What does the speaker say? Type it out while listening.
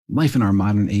Life in our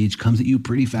modern age comes at you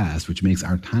pretty fast, which makes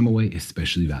our time away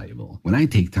especially valuable. When I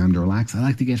take time to relax, I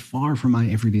like to get far from my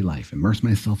everyday life, immerse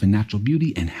myself in natural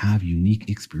beauty, and have unique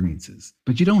experiences.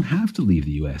 But you don't have to leave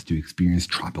the U.S. to experience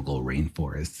tropical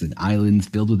rainforests and islands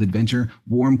filled with adventure,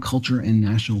 warm culture, and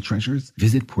national treasures.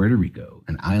 Visit Puerto Rico,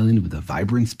 an island with a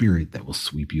vibrant spirit that will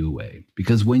sweep you away.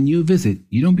 Because when you visit,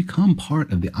 you don't become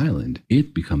part of the island,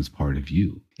 it becomes part of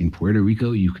you. In Puerto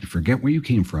Rico, you can forget where you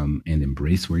came from and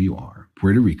embrace where you are.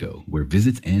 Puerto Rico, where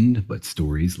visits end but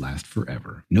stories last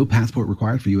forever. No passport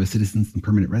required for U.S. citizens and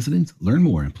permanent residents. Learn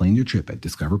more and plan your trip at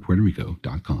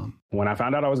discoverpuertorico.com. When I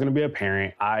found out I was going to be a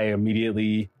parent, I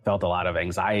immediately felt a lot of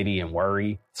anxiety and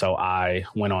worry. So I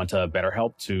went on to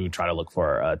BetterHelp to try to look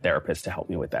for a therapist to help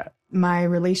me with that. My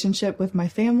relationship with my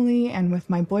family and with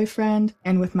my boyfriend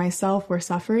and with myself were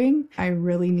suffering. I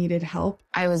really needed help.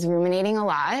 I was ruminating a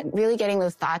lot. Really getting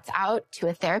those thoughts out to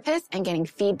a therapist and getting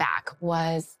feedback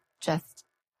was just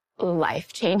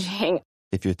life-changing.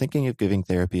 If you're thinking of giving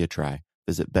therapy a try,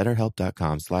 visit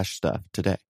betterhelp.com/stuff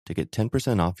today to get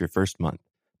 10% off your first month.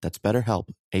 That's BetterHelp,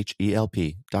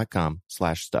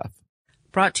 HELP.com/stuff.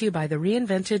 Brought to you by the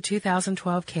reinvented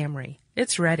 2012 Camry.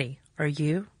 It's ready. Are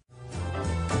you?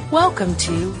 Welcome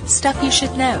to Stuff You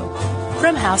Should Know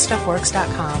from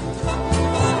HowStuffWorks.com.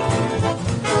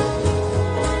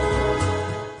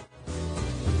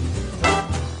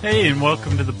 Hey, and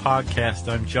welcome to the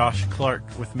podcast. I'm Josh Clark.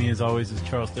 With me, as always, is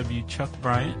Charles W. Chuck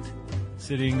Bryant,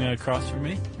 sitting across from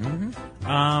me.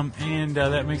 And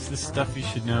that makes the Stuff You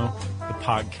Should Know, the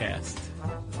podcast.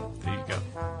 There you go.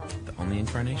 The only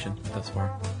incarnation thus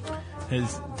far.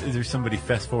 Is there somebody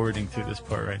fast-forwarding through this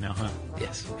part right now, huh?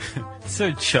 Yes.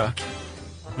 So, Chuck,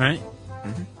 right?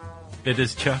 Mm-hmm. It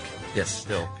is Chuck? Yes,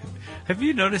 still. Have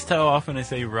you noticed how often I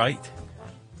say right?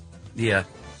 Yeah.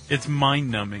 It's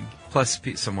mind-numbing. Plus,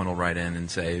 someone will write in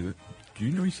and say, do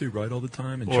you know you say right all the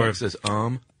time? And Or- Chuck says,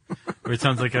 Or it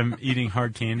sounds like I'm eating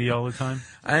hard candy all the time.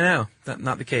 I know. That's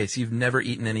not the case. You've never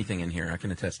eaten anything in here. I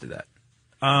can attest to that.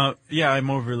 Yeah, I'm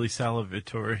overly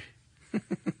salivatory.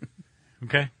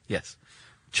 Okay? Yes.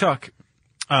 Chuck,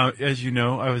 as you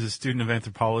know, I was a student of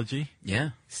anthropology. Yeah.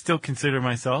 Still consider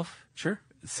myself Sure.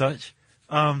 such.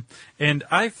 And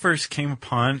I first came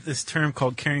upon this term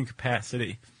called carrying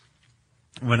capacity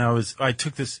when I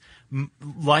took this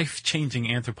life-changing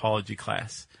anthropology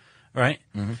class, right?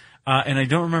 Mm-hmm. And I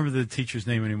don't remember the teacher's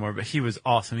name anymore, but he was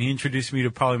awesome. He introduced me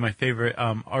to probably my favorite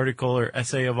article or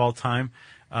essay of all time,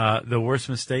 The Worst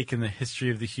Mistake in the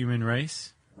History of the Human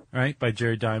Race, right, by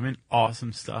Jared Diamond.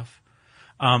 Awesome stuff.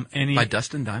 By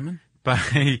Dustin Diamond?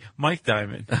 By Mike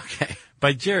Diamond. Okay.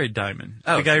 By Jared Diamond.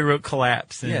 Oh. The guy who wrote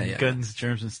Collapse and Yeah. Guns,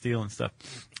 Germs, and Steel and stuff.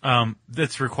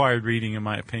 That's required reading, in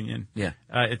my opinion. Yeah.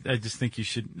 I just think you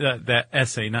should, that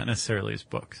essay, not necessarily his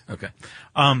books. Okay.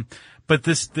 But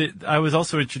I was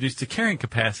also introduced to carrying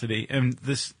capacity, and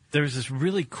there was this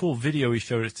really cool video he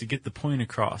showed us to get the point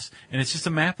across. And it's just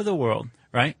a map of the world,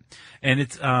 right? And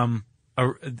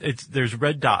there's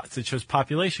red dots. It shows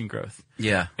population growth.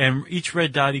 Yeah. And each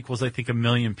red dot equals, I think, 1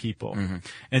 million people. Mm-hmm.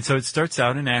 And so it starts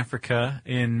out in Africa,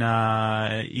 in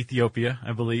Ethiopia,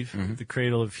 I believe, the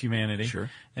cradle of humanity. Sure.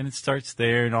 And it starts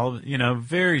there, and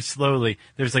very slowly.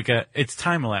 There's it's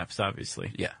time elapsed,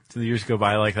 obviously. Yeah. So the years go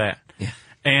by like that. Yeah.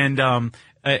 And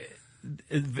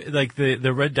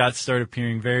the red dots start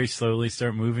appearing very slowly,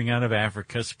 start moving out of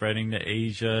Africa, spreading to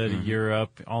Asia, to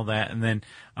Europe, all that, and then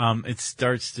it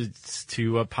starts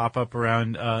to pop up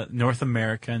around North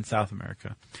America and South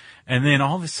America, and then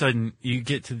all of a sudden you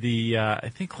get to the I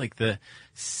think the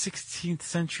 16th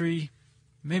century,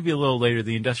 maybe a little later,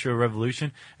 the Industrial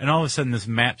Revolution, and all of a sudden this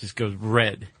map just goes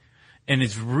red, and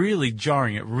it's really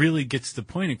jarring. It really gets the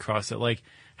point across that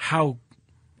how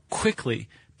quickly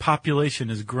population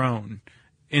has grown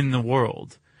in the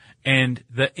world and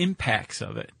the impacts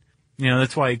of it.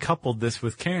 That's why I coupled this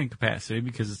with carrying capacity,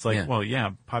 because it's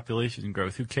population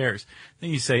growth, who cares? Then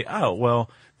you say, oh, well,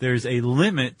 there's a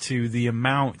limit to the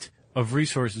amount of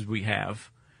resources we have.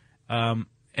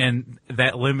 And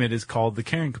that limit is called the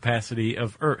carrying capacity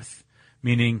of Earth,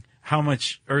 meaning how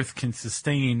much Earth can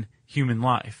sustain human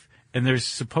life. And there's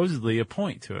supposedly a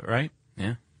point to it, right?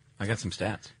 Yeah. I got some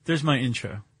stats. There's my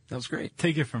intro. That was great.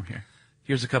 Take it from here.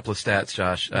 Here's a couple of stats,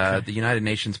 Josh. Okay. The United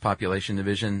Nations Population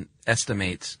Division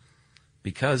estimates,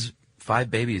 because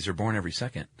 5 babies are born every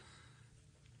second,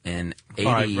 and 80...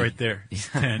 5 right there.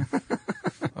 10. Oh,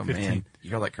 15. man. You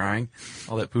hear all that crying?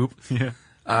 All that poop? Yeah.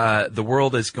 The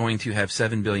world is going to have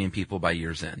 7 billion people by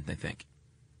year's end, they think.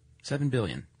 7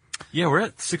 billion. Yeah, we're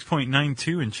at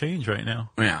 6.92 and change right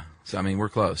now. Yeah. So, we're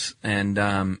close. And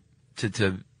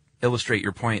to illustrate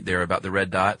your point there about the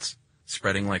red dots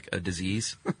spreading like a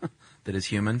disease that is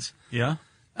humans. Yeah.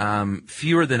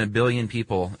 Fewer than 1 billion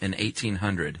people in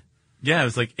 1800. Yeah, it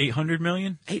was like 800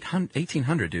 million?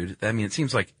 1800, dude. I mean, it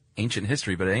seems like ancient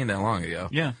history, but it ain't that long ago.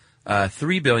 Yeah.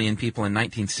 3 billion people in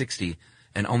 1960,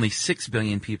 and only 6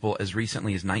 billion people as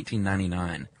recently as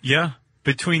 1999. Yeah.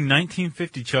 Between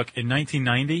 1950, Chuck, and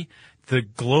 1990, the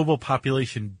global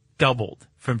population doubled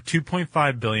from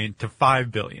 2.5 billion to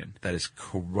 5 billion. That is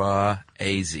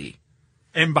crazy.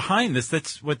 And behind this,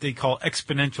 that's what they call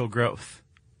exponential growth.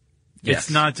 Yes.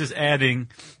 It's not just adding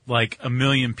like 1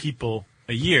 million people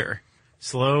a year.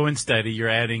 Slow and steady, you're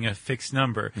adding a fixed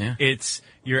number. Yeah.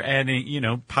 You're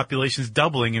adding, populations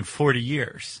doubling in 40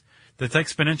 years. That's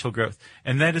exponential growth.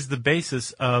 And that is the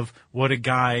basis of what a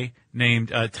guy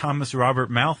named Thomas Robert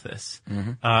Malthus,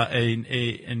 an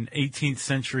 18th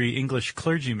century English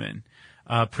clergyman,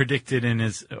 predicted in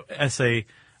his essay,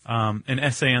 an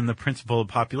essay on the principle of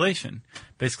population,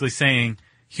 basically saying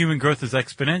human growth is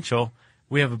exponential.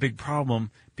 We have a big problem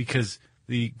because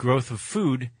the growth of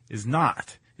food is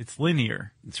not. It's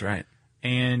linear. That's right.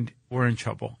 And we're in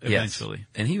trouble eventually. Yes.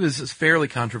 And he was fairly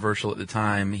controversial at the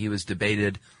time. He was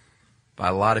debated by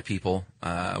a lot of people,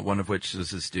 one of which was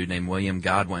this dude named William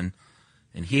Godwin.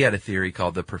 And he had a theory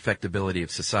called the perfectibility of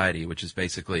society, which is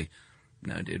basically,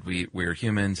 no, dude, we're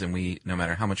humans, and no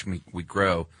matter how much we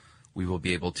grow, we will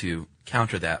be able to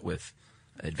counter that with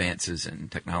advances in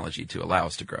technology to allow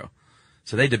us to grow.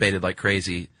 So they debated like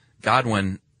crazy.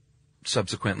 Godwin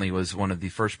subsequently was one of the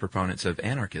first proponents of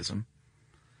anarchism.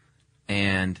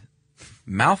 And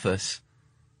Malthus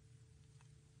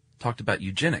talked about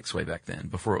eugenics way back then,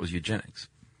 before it was eugenics.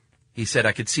 He said,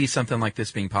 I could see something like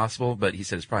this being possible, but he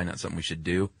said it's probably not something we should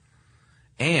do.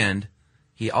 And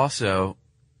he also,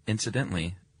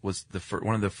 incidentally, was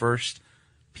one of the first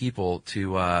people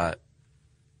to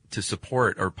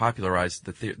support or popularize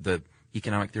the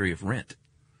economic theory of rent.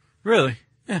 Really?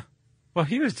 Yeah. Well,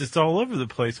 he was just all over the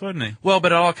place, wasn't he? Well,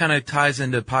 but it all kind of ties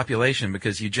into population,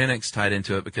 because eugenics tied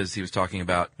into it because he was talking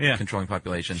about controlling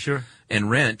population. Sure. And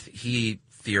rent, he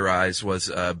theorized, was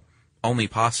only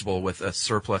possible with a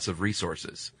surplus of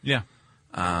resources. Yeah.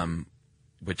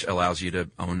 Which allows you to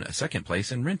own a second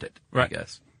place and rent it, right. I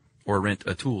guess. Or rent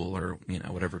a tool, or,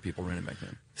 whatever people rented back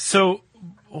then. So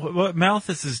what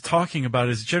Malthus is talking about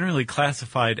is generally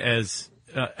classified as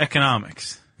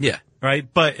economics. Yeah. Right?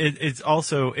 But it's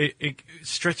also, it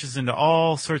stretches into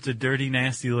all sorts of dirty,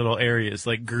 nasty little areas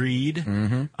like greed,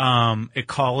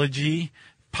 ecology,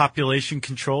 population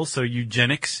control, so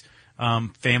eugenics,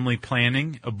 family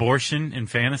planning, abortion,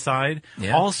 infanticide,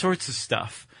 all sorts of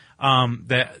stuff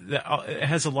that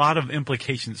has a lot of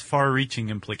implications, far-reaching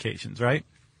implications, right?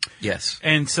 Yes.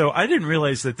 And so I didn't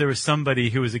realize that there was somebody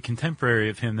who was a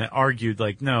contemporary of him that argued,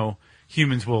 like, no,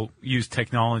 humans will use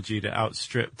technology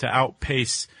to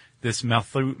outpace this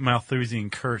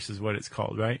Malthusian curse is what it's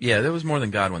called, right? Yeah, there was more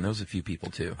than Godwin. There was a few people,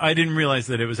 too. I didn't realize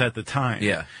that it was at the time.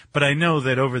 Yeah. But I know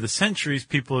that over the centuries,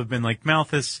 people have been like,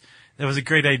 Malthus, that was a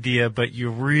great idea, but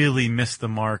you really missed the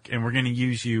mark, and we're going to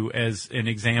use you as an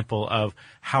example of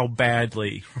how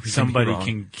badly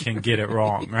somebody can get it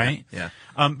wrong, right? Yeah.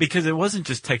 Because it wasn't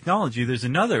just technology. There's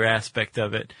another aspect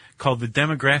of it called the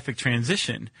demographic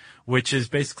transition, which is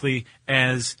basically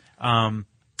as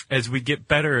we get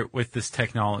better with this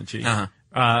technology,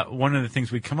 one of the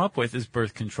things we come up with is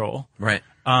birth control. Right.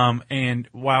 And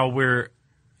while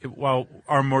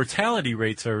our mortality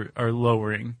rates are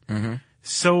lowering,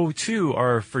 so too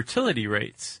are fertility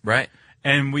rates. Right.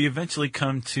 And we eventually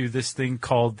come to this thing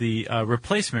called the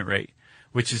replacement rate,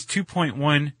 which is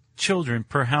 2.1 children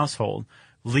per household,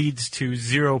 leads to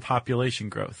zero population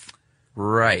growth.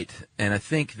 Right. And I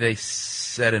think they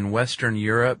said in Western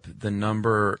Europe the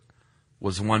number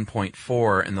was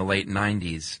 1.4 in the late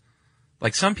 90s.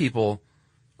 Like, some people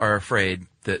are afraid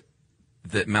that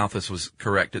Malthus was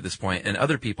correct at this point, and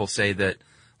other people say that,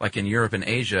 like in Europe and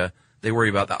Asia, they worry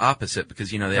about the opposite because,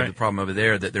 they have the problem over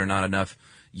there that there are not enough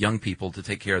young people to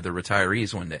take care of the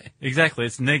retirees one day. Exactly.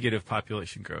 It's negative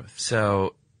population growth.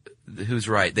 So who's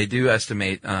right? They do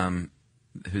estimate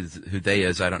who they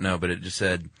is, I don't know, but it just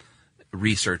said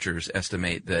researchers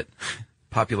estimate that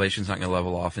population's not going to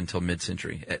level off until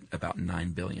mid-century at about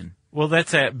 9 billion. Well,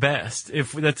 that's at best.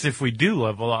 If we do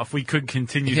level off, we could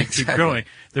continue to keep growing.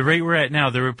 The rate we're at now,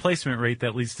 the replacement rate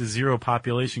that leads to zero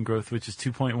population growth, which is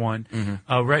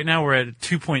 2.1. Right now we're at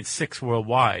 2.6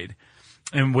 worldwide.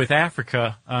 And with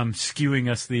Africa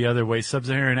skewing us the other way,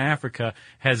 sub-Saharan Africa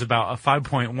has about a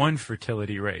 5.1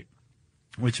 fertility rate,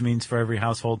 which means for every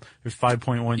household there's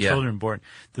 5.1 children born.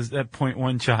 Does that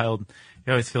 0.1 child,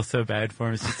 you always feel so bad for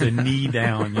him. It's just a knee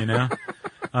down,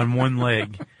 on one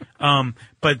leg.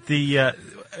 But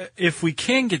if we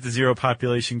can get to zero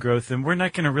population growth, then we're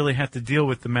not going to really have to deal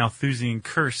with the Malthusian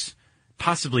curse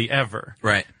possibly ever.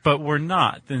 Right. But we're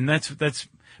not. And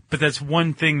that's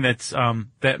one thing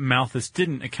that Malthus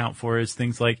didn't account for, is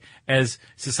things like as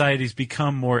societies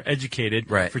become more educated,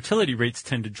 right, fertility rates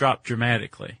tend to drop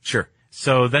dramatically. Sure.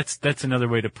 So that's another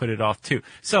way to put it off too.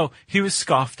 So he was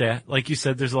scoffed at. Like you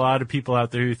said, there's a lot of people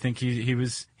out there who think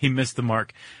he missed the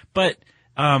mark. But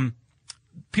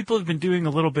people have been doing a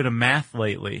little bit of math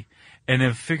lately and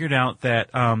have figured out that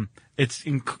it's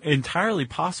entirely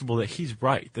possible that he's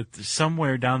right, that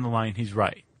somewhere down the line he's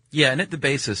right. Yeah, and at the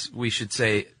basis, we should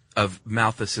say, of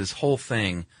Malthus's whole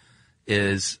thing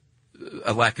is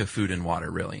a lack of food and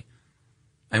water, really.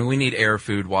 I mean, we need air,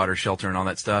 food, water, shelter, and all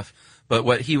that stuff. But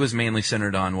what he was mainly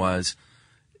centered on was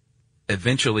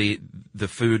eventually the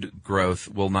food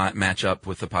growth will not match up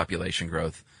with the population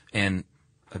growth. And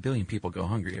 1 billion people go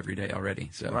hungry every day already.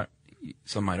 So right.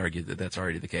 Some might argue that that's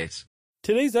already the case.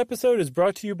 Today's episode is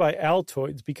brought to you by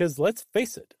Altoids because, let's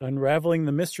face it, unraveling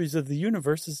the mysteries of the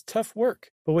universe is tough work.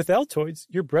 But with Altoids,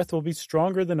 your breath will be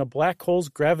stronger than a black hole's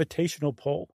gravitational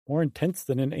pull, more intense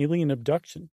than an alien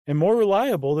abduction, and more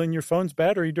reliable than your phone's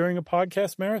battery during a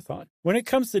podcast marathon. When it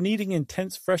comes to needing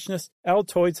intense freshness,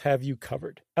 Altoids have you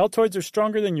covered. Altoids are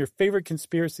stronger than your favorite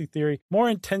conspiracy theory, more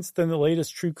intense than the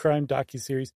latest true crime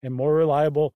docuseries, and more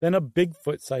reliable than a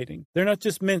Bigfoot sighting. They're not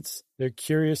just mints, they're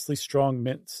curiously strong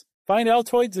mints. Find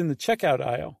Altoids in the checkout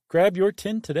aisle. Grab your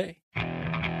tin today.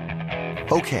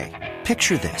 Okay,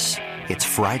 picture this. It's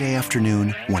Friday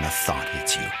afternoon when a thought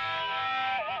hits you.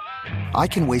 I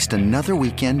can waste another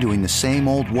weekend doing the same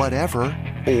old whatever,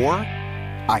 or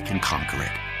I can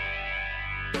conquer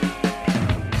it.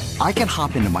 I can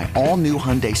hop into my all-new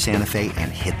Hyundai Santa Fe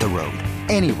and hit the road.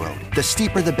 Any road. The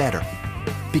steeper, the better.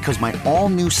 Because my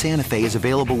all-new Santa Fe is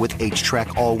available with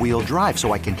H-Track all-wheel drive,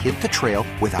 so I can hit the trail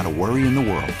without a worry in the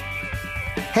world.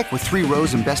 Heck, with 3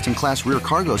 rows and best-in-class rear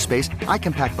cargo space, I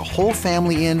can pack the whole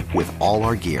family in with all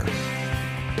our gear.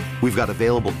 We've got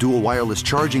available dual wireless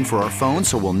charging for our phones,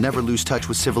 so we'll never lose touch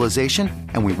with civilization,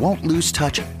 and we won't lose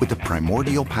touch with the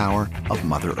primordial power of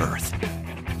Mother Earth.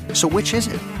 So which is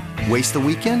it? Waste the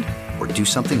weekend or do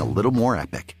something a little more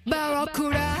epic?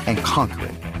 And conquer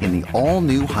it in the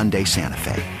all-new Hyundai Santa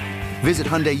Fe. Visit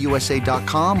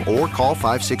HyundaiUSA.com or call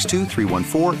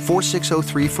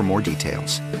 562-314-4603 for more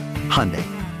details. Hyundai,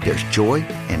 there's joy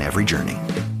in every journey.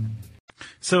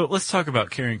 So let's talk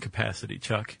about carrying capacity,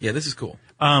 Chuck. Yeah, this is cool.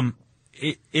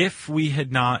 If we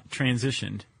had not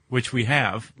transitioned, which we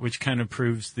have, which kind of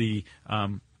proves the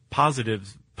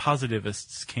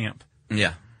positivists' camp,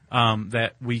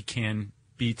 that we can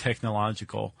be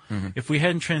technological. Mm-hmm. If we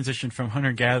hadn't transitioned from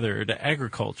hunter-gatherer to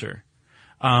agriculture,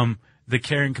 the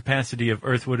carrying capacity of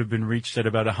Earth would have been reached at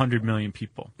about 100 million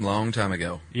people. Long time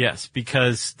ago. Yes,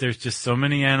 because there's just so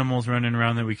many animals running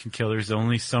around that we can kill. There's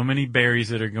only so many berries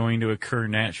that are going to occur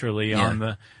naturally on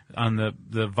the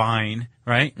vine,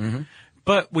 right? Mm-hmm.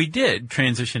 But we did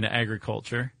transition to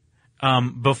agriculture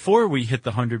before we hit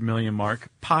the 100 million mark,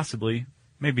 possibly,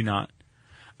 maybe not.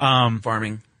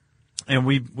 Farming. And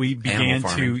we began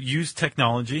to use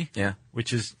technology,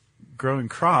 which is growing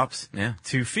crops,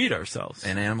 to feed ourselves.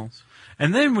 And animals.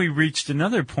 And then we reached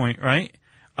another point, right,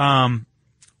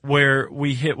 where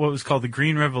we hit what was called the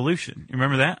Green Revolution. You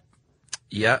remember that?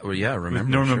 Yeah, well, yeah, I remember. With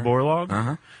Norman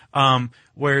Borlaug? Uh-huh.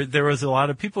 Where there was a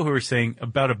lot of people who were saying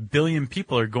about 1 billion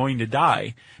people are going to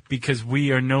die because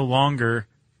we're not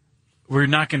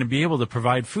going to be able to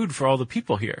provide food for all the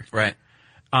people here. Right.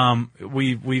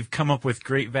 We've come up with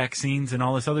great vaccines and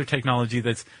all this other technology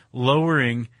that's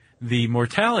lowering the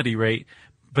mortality rate,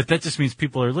 but that just means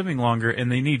people are living longer and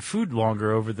they need food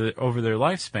longer over their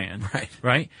lifespan. Right.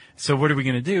 Right? So what are we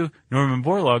going to do? Norman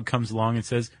Borlaug comes along and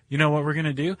says, you know what we're going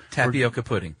to do? Tapioca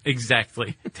pudding.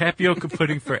 Exactly. Tapioca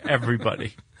pudding for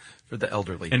everybody. For the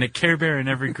elderly. And a Care Bear in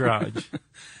every garage.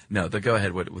 No, go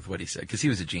ahead with what he said, because he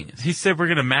was a genius. He said we're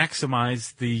going to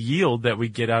maximize the yield that we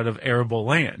get out of arable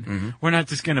land. Mm-hmm. We're not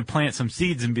just going to plant some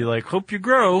seeds and be like, hope you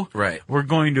grow. Right. We're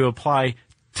going to apply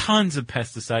tons of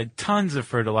pesticide, tons of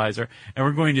fertilizer, and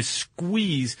we're going to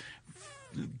squeeze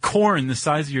corn the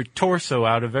size of your torso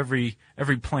out of every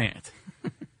plant.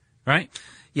 Right?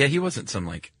 Yeah, he wasn't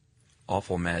some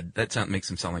awful mad. That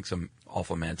makes him sound like some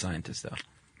awful mad scientist, though.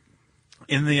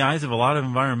 In the eyes of a lot of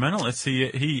environmentalists,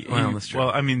 that's true.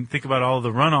 Well, I mean, think about all the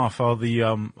runoff, all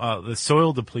the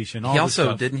soil depletion. All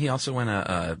Didn't he also win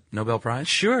a Nobel Prize?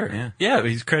 Sure. Yeah.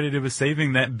 He's credited with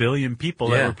saving that 1 billion people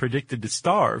that were predicted to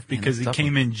starve because he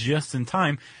came in just in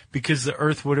time because the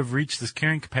Earth would have reached this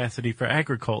carrying capacity for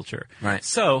agriculture. Right.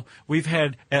 So we've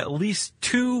had at least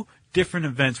 2 different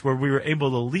events where we were able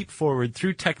to leap forward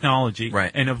through technology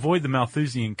and avoid the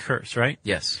Malthusian curse, right?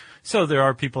 Yes. So there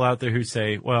are people out there who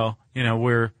say, well, you know,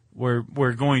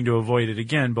 we're going to avoid it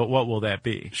again, but what will that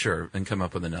be? Sure, and come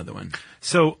up with another one.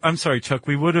 So, I'm sorry, Chuck,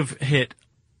 we would have hit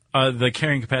the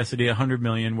carrying capacity 100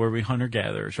 million were we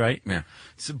hunter-gatherers, right? Yeah.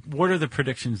 So what are the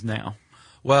predictions now?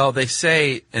 Well, they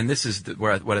say, and this is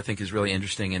what I think is really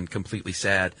interesting and completely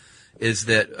sad, is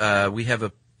that we have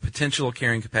a potential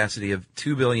carrying capacity of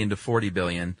 2 billion to 40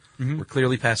 billion. Mm-hmm. We're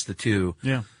clearly past the 2.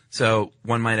 Yeah. So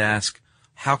one might ask,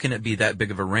 how can it be that big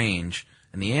of a range?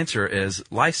 And the answer is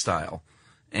lifestyle.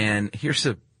 And here's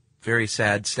a very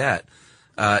sad stat.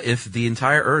 If the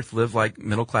entire Earth lived like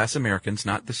middle-class Americans,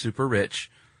 not the super rich,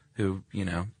 who, you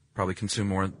know, probably consume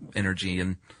more energy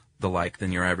and the like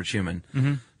than your average human,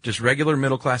 just regular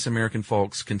middle-class American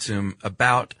folks consume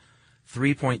about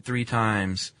 3.3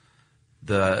 times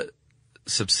the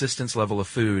subsistence level of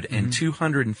food and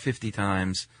 250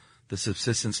 times the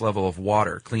subsistence level of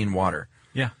water, clean water.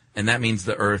 Yeah. And that means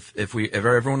the Earth, if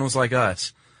everyone was like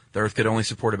us, the Earth could only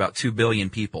support about 2 billion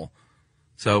people.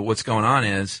 So what's going on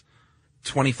is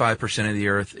 25% of the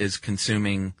Earth is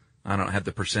consuming, I don't have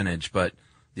the percentage, but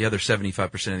the other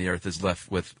 75% of the Earth is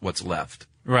left with what's left.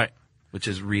 Right. Which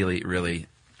is really, really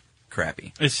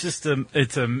crappy. It's just a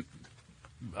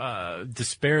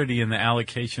disparity in the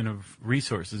allocation of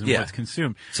resources and what's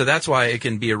consumed. So that's why it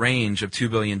can be a range of 2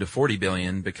 billion to 40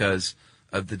 billion because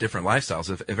of the different lifestyles.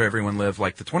 If everyone lived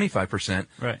like the 25%,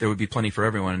 there would be plenty for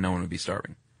everyone and no one would be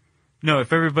starving. No,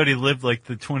 if everybody lived like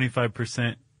the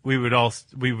 25%, we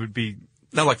would be...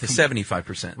 Not like the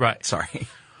 75%. Right. Sorry.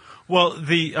 Well,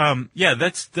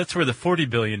 that's where the 40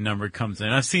 billion number comes in.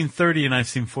 I've seen 30 and I've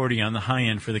seen 40 on the high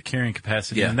end for the carrying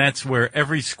capacity, and that's where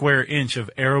every square inch of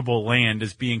arable land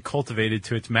is being cultivated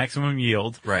to its maximum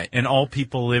yield. Right. And all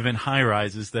people live in high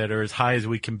rises that are as high as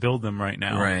we can build them right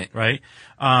now. Right. Right.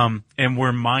 And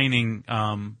we're mining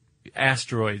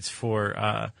asteroids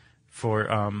for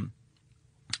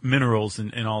minerals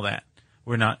and all that.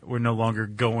 We're no longer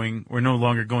going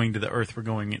to the Earth. We're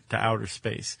going to outer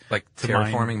space. Like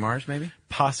terraforming Mars, maybe?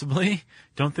 Possibly.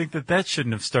 Don't think that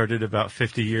shouldn't have started about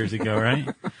 50 years ago, right?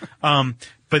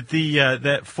 But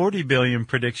that 40 billion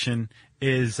prediction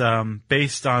is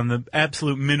based on the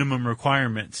absolute minimum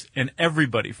requirements, and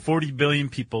everybody, 40 billion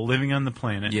people living on the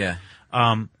planet,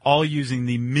 all using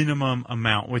the minimum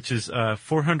amount, which is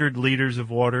 400 liters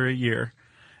of water a year,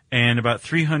 and about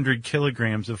 300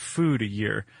 kilograms of food a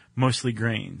year. Mostly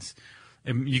grains.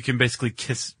 And you can basically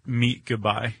kiss meat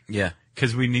goodbye. Yeah.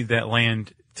 Because we need that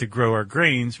land to grow our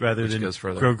grains rather than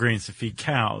grow grains to feed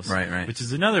cows. Right. Which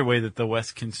is another way that the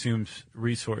West consumes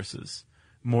resources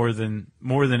more than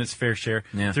its fair share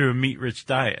through a meat-rich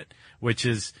diet, which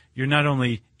is you're not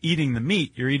only eating the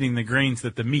meat, you're eating the grains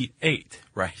that the meat ate.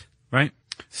 Right. Right?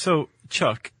 So,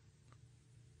 Chuck,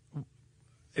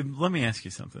 let me ask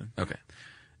you something. Okay.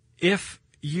 If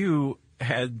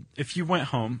you went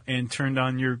home and turned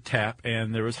on your tap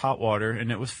and there was hot water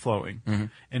and it was flowing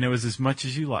and it was as much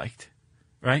as you liked,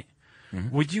 right?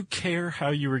 Would you care how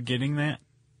you were getting that?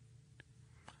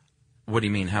 What do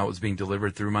you mean, how it was being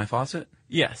delivered through my faucet?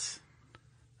 Yes.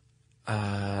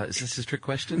 Is this a trick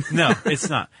question? No, it's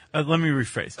not. Let me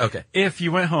rephrase. Okay. If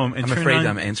you went home and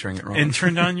I'm answering it wrong. And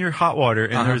turned on your hot water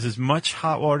and there was as much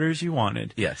hot water as you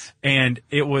wanted. Yes. And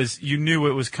you knew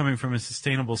it was coming from a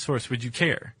sustainable source, would you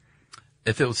care?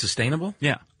 If it was sustainable?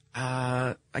 Yeah.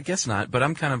 I guess not, but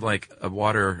I'm kind of like a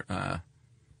water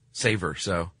saver,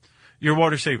 so. You're a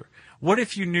water saver. What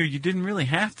if you knew you didn't really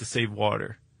have to save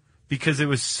water because it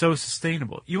was so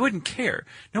sustainable? You wouldn't care.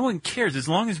 No one cares as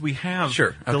long as we have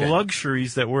the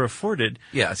luxuries that we're afforded.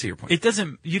 Yeah, I see your point.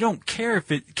 You don't care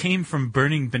if it came from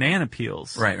burning banana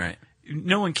peels. Right.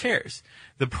 No one cares.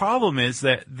 The problem is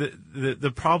that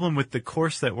the problem with the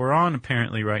course that we're on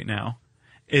apparently right now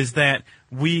is that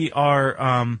we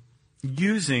are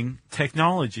using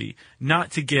technology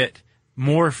not to get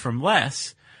more from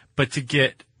less, but to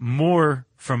get more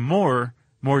from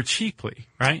more cheaply,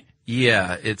 right?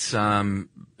 Yeah, it's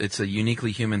a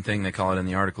uniquely human thing, they call it in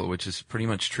the article, which is pretty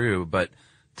much true, but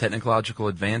technological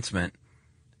advancement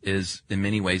is in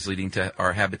many ways leading to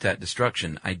our habitat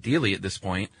destruction. Ideally, at this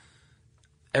point,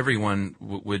 everyone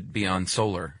would be on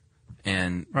solar,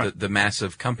 and the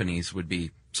massive companies would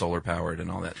be solar powered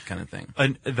and all that kind of thing.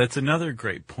 And that's another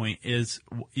great point is,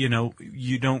 you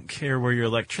don't care where your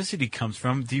electricity comes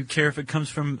from. Do you care if it comes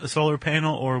from a solar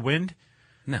panel or wind?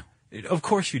 No. Of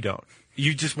course you don't.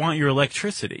 You just want your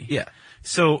electricity. Yeah.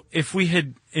 So if we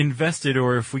had invested,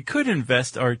 or if we could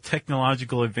invest our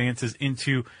technological advances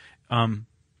into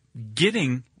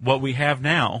getting what we have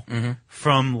now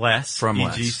from less,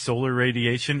 e.g. solar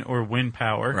radiation or wind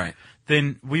power, right,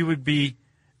 then we would be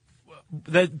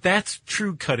that's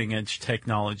true cutting edge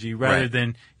technology rather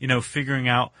than, figuring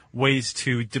out ways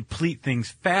to deplete things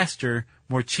faster,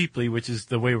 more cheaply, which is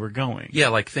the way we're going. Yeah,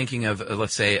 like thinking of,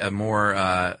 let's say, a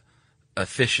more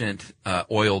efficient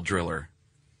oil driller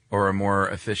or a more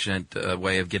efficient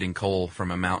way of getting coal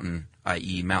from a mountain,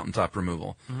 i.e. mountaintop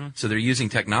removal. So they're using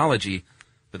technology,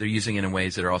 but they're using it in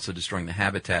ways that are also destroying the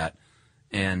habitat.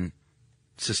 And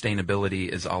sustainability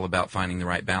is all about finding the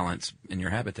right balance in your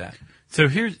habitat. So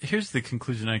here's the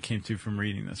conclusion I came to from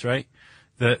reading this, right?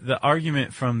 The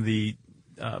argument from the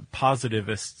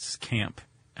positivists camp,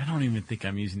 I don't even think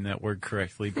I'm using that word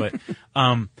correctly, but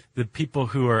the people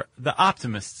who are the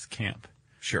optimists camp.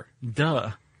 Sure.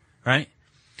 Duh. Right?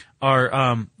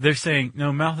 Are they're saying,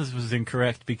 no, Malthus was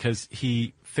incorrect because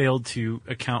he failed to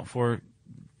account for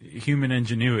human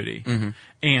ingenuity.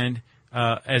 And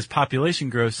as population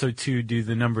grows, so too do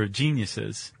the number of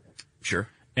geniuses. Sure.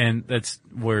 And that's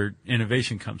where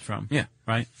innovation comes from. Yeah.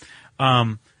 Right?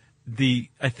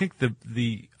 I think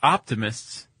the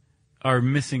optimists are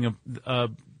missing a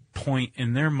point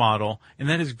in their model, and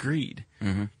that is greed.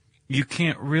 You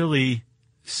can't really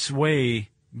sway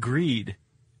greed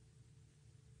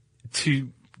to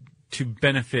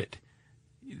benefit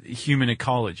human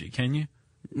ecology, can you?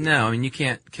 No, I mean, you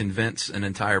can't convince an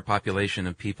entire population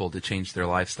of people to change their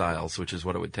lifestyles, which is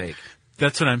what it would take.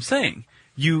 That's what I'm saying.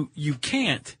 You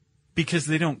can't because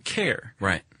they don't care.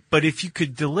 Right. But if you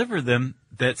could deliver them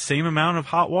that same amount of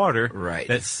hot water, right,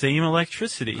 that same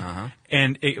electricity,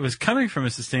 and it was coming from a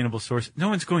sustainable source, no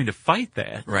one's going to fight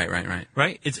that.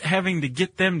 Right. It's having to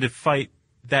get them to fight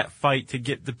that fight to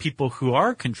get the people who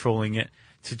are controlling it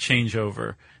to change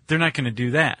over. They're not going to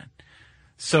do that.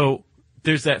 So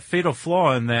there's that fatal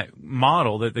flaw in that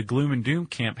model that the gloom and doom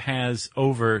camp has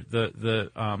over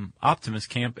the optimist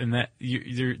camp, and that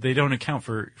they don't account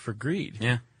for greed.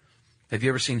 Yeah. Have you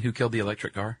ever seen Who Killed the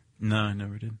Electric Car? No, I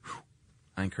never did.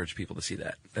 I encourage people to see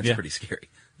that. That's pretty scary.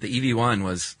 The EV1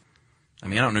 was, I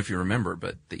don't know if you remember,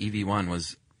 but the EV1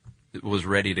 was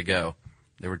ready to go.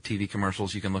 There were TV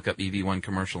commercials. You can look up EV1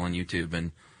 commercial on YouTube,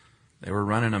 and they were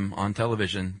running them on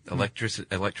television.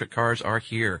 Electric cars are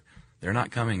here. They're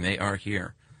not coming. They are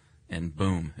here. And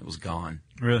boom, it was gone.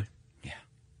 Really? Yeah.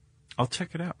 I'll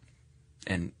check it out.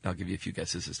 And I'll give you a few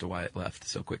guesses as to why it left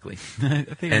so quickly. I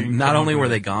think and not only were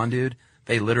they gone, dude,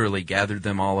 they literally gathered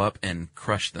them all up and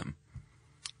crushed them.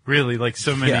 Really? Like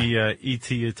so many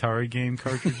E.T. Atari game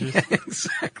cartridges? Yeah,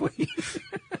 exactly.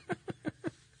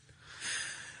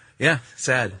 Yeah,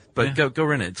 sad. But go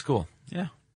rent it. It's cool. Yeah.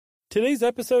 Today's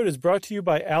episode is brought to you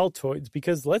by Altoids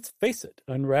because, let's face it,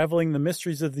 unraveling the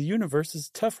mysteries of the universe is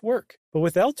tough work. But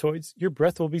with Altoids, your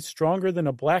breath will be stronger than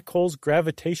a black hole's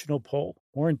gravitational pull,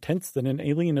 more intense than an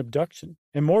alien abduction,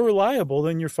 and more reliable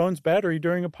than your phone's battery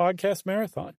during a podcast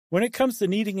marathon. When it comes to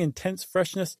needing intense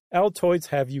freshness, Altoids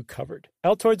have you covered.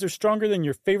 Altoids are stronger than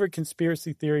your favorite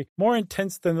conspiracy theory, more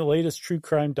intense than the latest true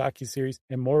crime docuseries,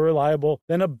 and more reliable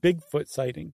than a Bigfoot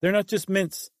sighting. They're not just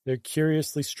mints, they're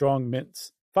curiously strong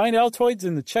mints. Find Altoids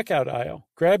in the checkout aisle.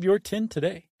 Grab your tin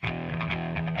today.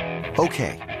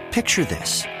 Okay, picture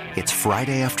this. It's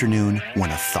Friday afternoon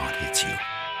when a thought hits you.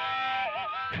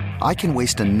 I can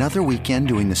waste another weekend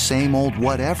doing the same old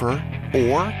whatever,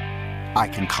 or I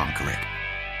can conquer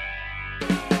it.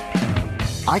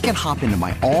 I can hop into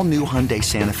my all-new Hyundai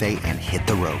Santa Fe and hit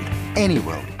the road. Any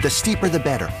road. The steeper, the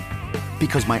better.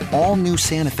 Because my all-new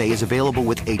Santa Fe is available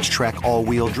with H-Track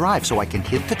all-wheel drive, so I can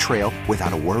hit the trail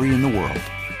without a worry in the world.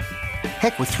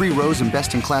 Heck, with 3 rows and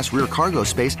best-in-class rear cargo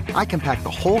space, I can pack the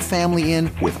whole family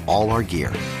in with all our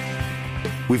gear.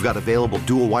 We've got available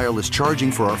dual wireless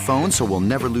charging for our phones, so we'll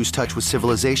never lose touch with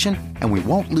civilization, and we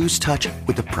won't lose touch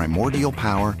with the primordial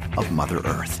power of Mother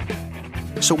Earth.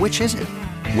 So which is it?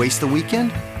 Waste the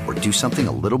weekend or do something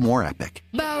a little more epic?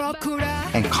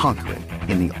 And conquer it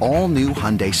in the all-new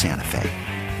Hyundai Santa Fe.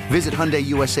 Visit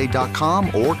HyundaiUSA.com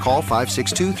or call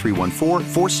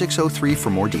 562-314-4603 for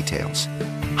more details.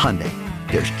 Hyundai,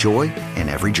 there's joy in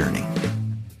every journey.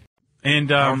 And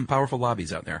powerful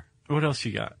lobbies out there. What else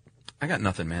you got? I got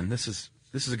nothing, man. This is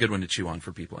a good one to chew on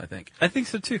for people, I think. I think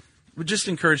so too. We just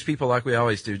encourage people like we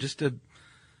always do, just to,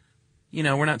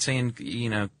 we're not saying,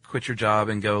 quit your job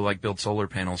and go like build solar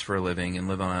panels for a living and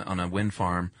live on a wind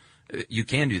farm. You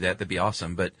can do that. That'd be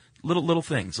awesome. But little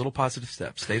things, little positive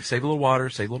steps. Save a little water,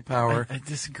 save a little power. I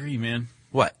disagree, man.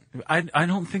 What? I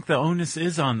don't think the onus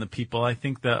is on the people. I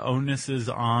think the onus is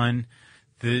on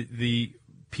the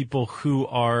people who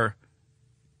are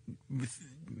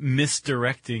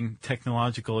misdirecting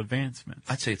technological advancements.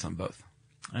 I'd say it's on both.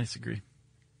 I disagree.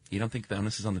 You don't think the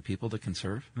onus is on the people to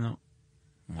conserve? No.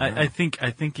 Wow. I think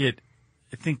it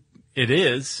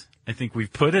is. I think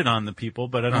we've put it on the people,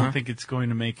 but I don't think it's going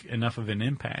to make enough of an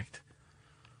impact.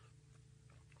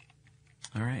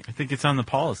 All right. I think it's on the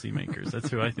policymakers. That's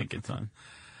who I think it's on.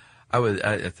 I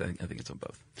think it's on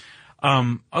both.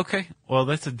 Okay. Well,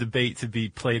 that's a debate to be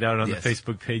played out on the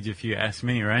Facebook page if you ask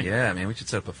me, right? Yeah, man, we should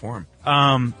set up a forum.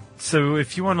 So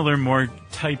if you want to learn more,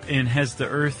 type in "Has the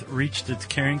Earth reached its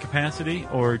carrying capacity?"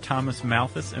 or Thomas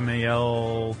Malthus,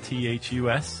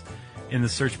 Malthus, in the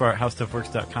search bar at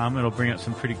howstuffworks.com. It'll bring up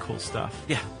some pretty cool stuff.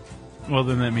 Yeah. Well,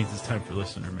 then that means it's time for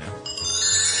listener mail.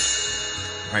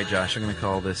 All right, Josh, I'm going to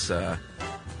call this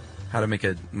How to Make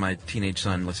My Teenage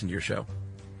Son Listen to Your Show.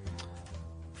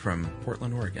 From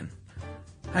Portland, Oregon.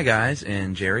 Hi, guys,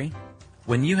 and Jerry.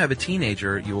 When you have a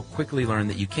teenager, you will quickly learn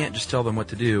that you can't just tell them what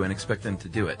to do and expect them to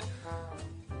do it.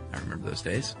 I remember those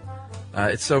days.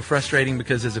 It's so frustrating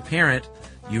because as a parent,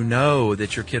 you know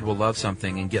that your kid will love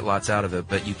something and get lots out of it,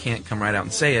 but you can't come right out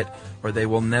and say it, or they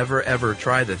will never, ever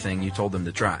try the thing you told them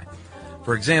to try.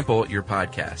 For example, your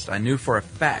podcast. I knew for a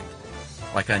fact,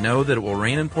 like I know that it will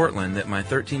rain in Portland, that my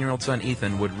 13-year-old son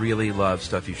Ethan would really love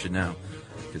Stuff You Should Know.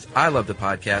 Because I love the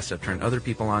podcast, I've turned other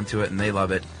people onto it, and they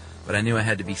love it, but I knew I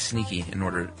had to be sneaky in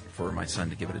order for my son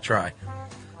to give it a try.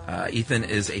 Ethan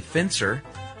is a fencer,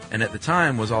 and at the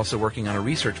time was also working on a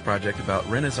research project about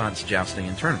Renaissance jousting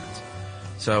and tournaments.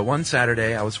 So one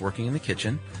Saturday, I was working in the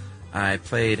kitchen. I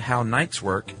played How Knights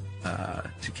Work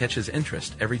to catch his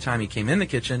interest. Every time he came in the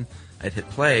kitchen, I'd hit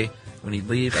play. When he'd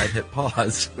leave, I'd hit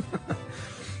pause.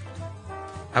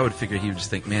 I would figure he would just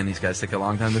think, man, these guys take a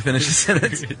long time to finish a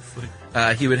sentence.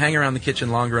 He would hang around the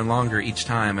kitchen longer and longer each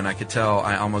time, and I could tell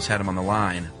I almost had him on the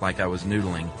line, like I was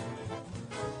noodling.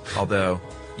 Although,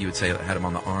 you would say I had him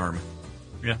on the arm.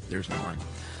 Yeah. There's no line.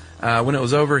 When it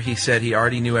was over, he said he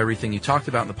already knew everything you talked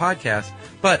about in the podcast,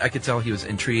 but I could tell he was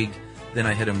intrigued. Then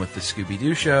I hit him with the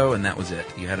Scooby-Doo show, and that was it.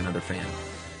 You had another fan.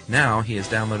 Now he has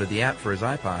downloaded the app for his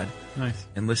iPod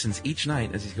and listens each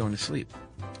night as he's going to sleep.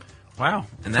 Wow.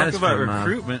 And Talk that is about from,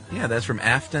 recruitment. Yeah, that's from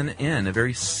Afton Inn, a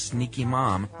very sneaky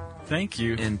mom. Thank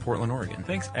you. In Portland, Oregon.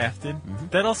 Thanks, Afton. Mm-hmm.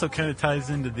 That also kind of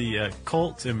ties into the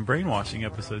cult and brainwashing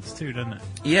episodes, too, doesn't it?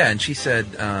 Yeah, and she said,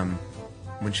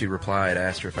 when she replied, I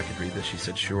asked her if I could read this. She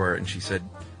said, sure. And she said,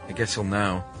 I guess he'll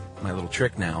know my little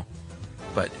trick now,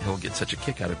 but he'll get such a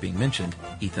kick out of being mentioned,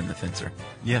 Ethan the Fencer.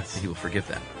 Yes. He will forgive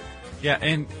that. Yeah,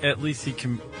 and at least he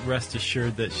can rest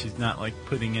assured that she's not, like,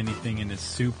 putting anything in his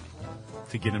soup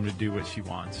to get him to do what she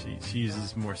wants. She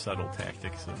uses more subtle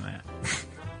tactics than that.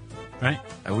 Right?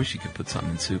 I wish you could put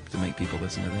something in soup to make people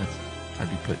listen to this. I'd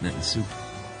be putting it in soup.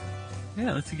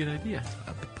 Yeah, that's a good idea.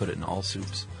 I'd put it in all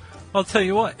soups. I'll tell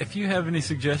you what, if you have any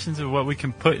suggestions of what we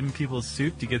can put in people's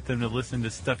soup to get them to listen to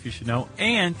Stuff You Should Know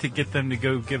and to get them to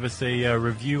go give us a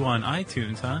review on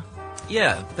iTunes, huh?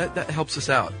 Yeah, that helps us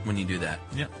out when you do that.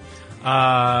 Yeah.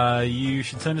 You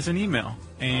should send us an email,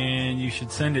 and you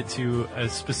should send it to a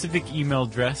specific email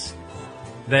address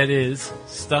that is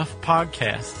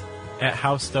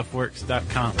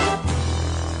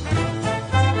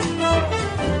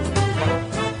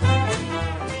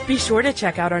stuffpodcast@howstuffworks.com. Be sure to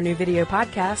check out our new video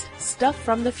podcast, Stuff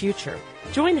from the Future.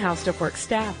 Join How Stuff Works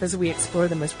staff as we explore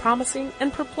the most promising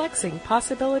and perplexing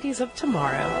possibilities of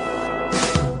tomorrow.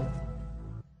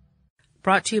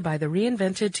 Brought to you by the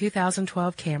reinvented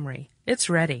 2012 Camry. It's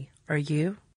ready. Are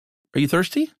you? Are you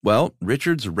thirsty? Well,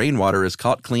 Richard's Rainwater is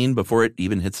caught clean before it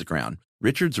even hits the ground.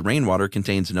 Richard's Rainwater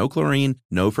contains no chlorine,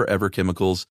 no forever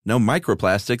chemicals, no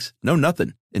microplastics, no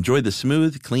nothing. Enjoy the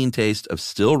smooth, clean taste of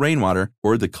still rainwater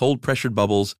or the cold-pressured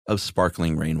bubbles of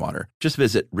sparkling rainwater. Just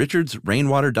visit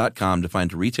richardsrainwater.com to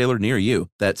find a retailer near you.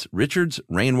 That's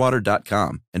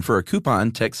richardsrainwater.com. And for a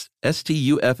coupon, text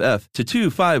STUFF to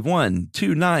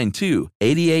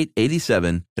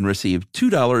 251-292-8887 and receive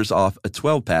 $2 off a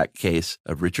 12-pack case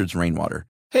of Richard's Rainwater.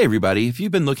 Hey everybody, if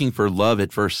you've been looking for love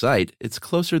at first sight, it's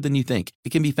closer than you think.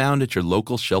 It can be found at your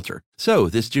local shelter. So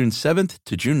this June 7th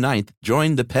to June 9th,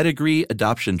 join the Pedigree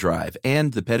Adoption Drive,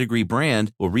 and the Pedigree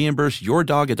brand will reimburse your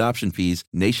dog adoption fees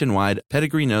nationwide.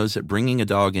 Pedigree knows that bringing a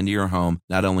dog into your home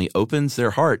not only opens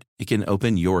their heart, it can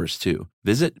open yours too.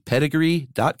 Visit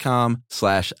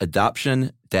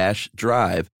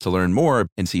pedigree.com/adoption-drive to learn more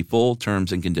and see full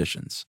terms and conditions.